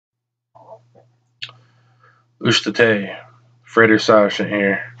Ustate, Frater Sasha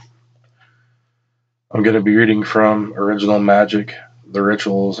here. I'm going to be reading from Original Magic, The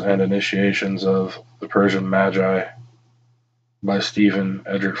Rituals and Initiations of the Persian Magi by Stephen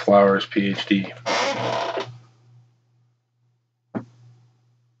Edred Flowers, PhD.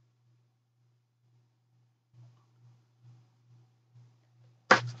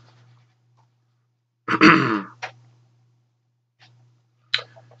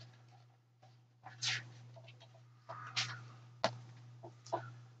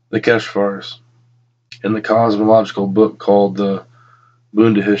 The Keshvars. In the cosmological book called the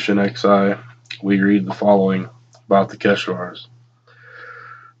Bundahishn Xi, we read the following about the Keshvars.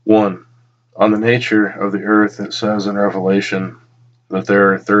 1. On the nature of the earth it says in Revelation that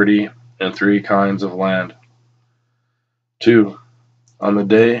there are 33 kinds of land. 2. On the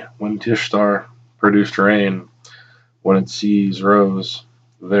day when Tishtar produced rain, when its seas rose,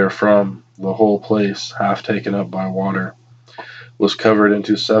 therefrom the whole place, half taken up by water, was covered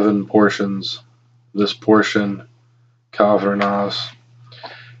into 7 portions. This portion, Cavernas,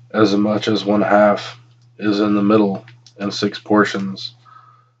 as much as one half, is in the middle, and 6 portions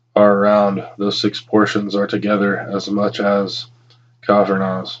are around. Those 6 portions are together as much as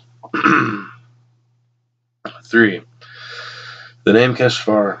Cavernas. 3. The name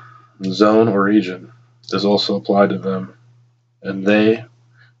Keshvar, zone or region, is also applied to them, and they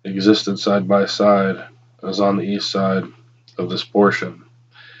existed side by side, as on the east side of this portion.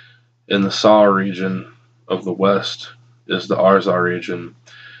 In the Sa region of the west is the Arza region.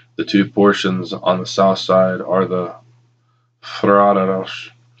 The 2 portions on the south side are the Fradarosh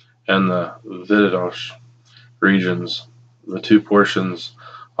and the Vididosh regions. The 2 portions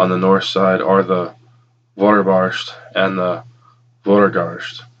on the north side are the Vorbarsht and the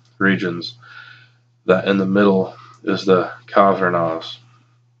Vorgarsht regions. That in the middle is the Cavernas.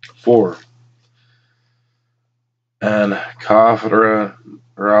 4. And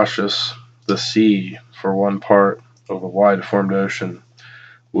Cavrarashus, the sea, for one part of the wide formed ocean,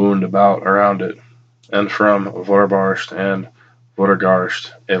 wound about around it, and from Vorbarsht and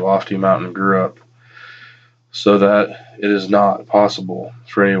Vorgarsht a lofty mountain grew up, so that it is not possible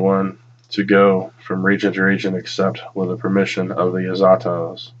for anyone to go from region to region except with the permission of the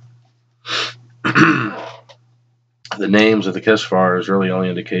Yazatas. The names of the Keshvars really only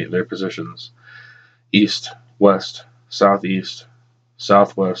indicate their positions: east, west, southeast,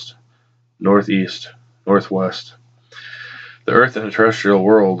 southwest, northeast, northwest. The earth and the terrestrial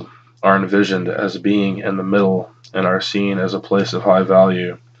world are envisioned as being in the middle and are seen as a place of high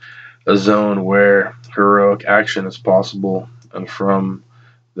value, a zone where heroic action is possible, and from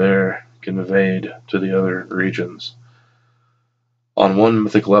there conveyed to the other regions. On one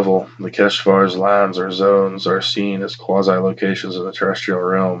mythic level, the Keshvars' lands or zones are seen as quasi-locations in the terrestrial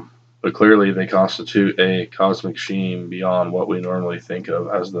realm, but clearly they constitute a cosmic scheme beyond what we normally think of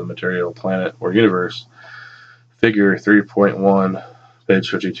as the material planet or universe. Figure 3.1, page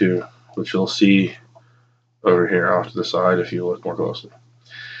 52, which you'll see over here off to the side if you look more closely,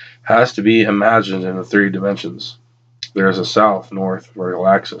 has to be imagined in the 3 dimensions. There is a south-north vertical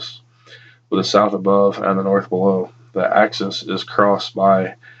axis, with the south above and the north below. The axis is crossed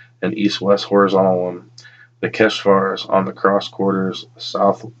by an east-west horizontal one. The Keshvars on the cross quarters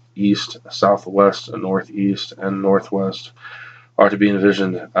southeast, southwest, northeast, and northwest are to be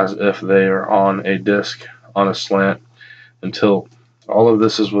envisioned as if they are on a disk, on a slant, and tilt. All of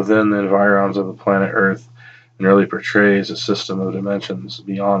this is within the environs of the planet Earth and really portrays a system of dimensions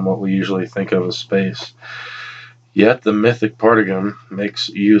beyond what we usually think of as space. Yet the mythic Partagon makes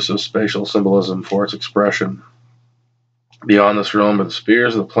use of spatial symbolism for its expression. Beyond this realm are the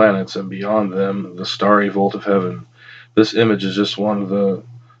spheres of the planets, and beyond them the starry vault of heaven. This image is just one of the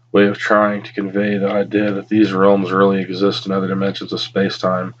way of trying to convey the idea that these realms really exist in other dimensions of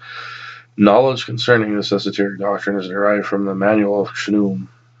space-time. Knowledge concerning this esoteric doctrine is derived from the Manual of Chnum.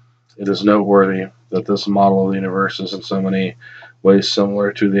 It is noteworthy that this model of the universe is in so many ways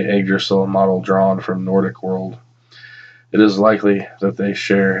similar to the Yggdrasil model drawn from Nordic world. It is likely that they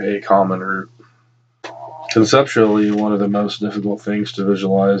share a common root. Conceptually, one of the most difficult things to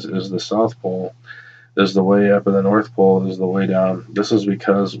visualize is the South Pole is the way up and the North Pole is the way down. This is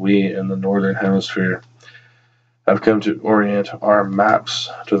because we in the Northern Hemisphere have come to orient our maps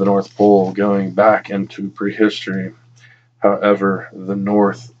to the North Pole going back into prehistory. However, the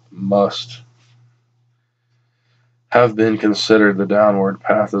North must have been considered the downward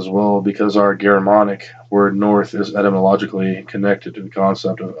path as well, because our Germanic word north is etymologically connected to the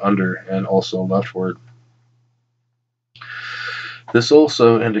concept of under and also leftward. This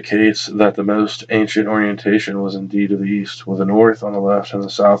also indicates that the most ancient orientation was indeed to the east, with the north on the left and the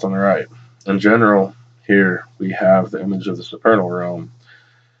south on the right. In general, Here we have the image of the supernal realm.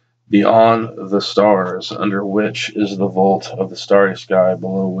 Beyond the stars, under which is the vault of the starry sky,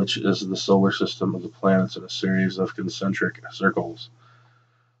 below which is the solar system of the planets in a series of concentric circles.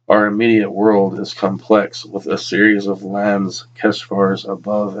 Our immediate world is complex, with a series of lands, Keshvars,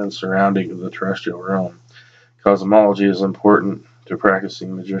 above and surrounding the terrestrial realm. Cosmology is important to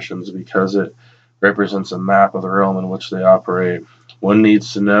practicing magicians because it represents a map of the realm in which they operate. One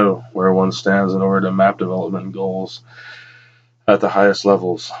needs to know where one stands in order to map development goals at the highest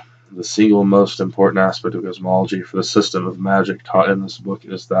levels. The single most important aspect of cosmology for the system of magic taught in this book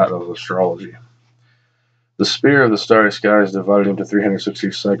is that of astrology. The sphere of the starry sky is divided into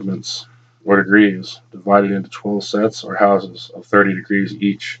 360 segments, or degrees, divided into 12 sets or houses of 30 degrees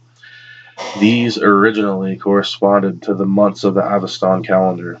each. These originally corresponded to the months of the Avestan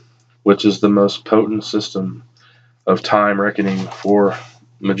calendar, which is the most potent system of time reckoning for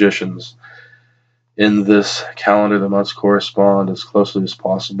magicians. In this calendar, the months correspond as closely as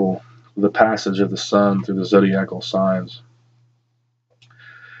possible with the passage of the sun through the zodiacal signs.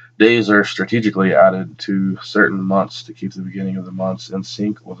 Days are strategically added to certain months to keep the beginning of the months in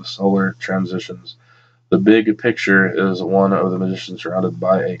sync with the solar transitions. The big picture is one of the magician surrounded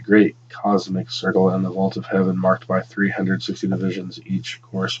by a great cosmic circle in the vault of heaven marked by 360 divisions, each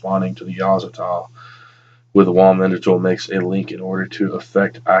corresponding to the Yazatah, with one individual makes a link in order to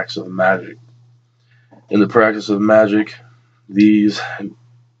effect acts of magic. In the practice of magic, these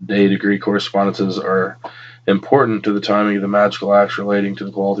day-degree correspondences are important to the timing of the magical acts relating to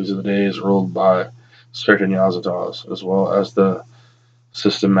the qualities of the days ruled by certain Yazatahs, as well as the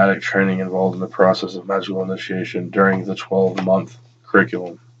systematic training involved in the process of magical initiation during the 12-month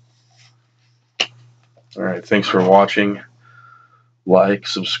curriculum. Alright, thanks for watching. Like,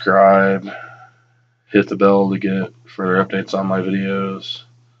 subscribe, hit the bell to get further updates on my videos.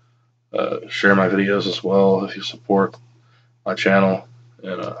 Share my videos as well if you support my channel.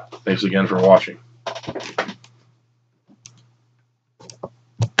 And thanks again for watching.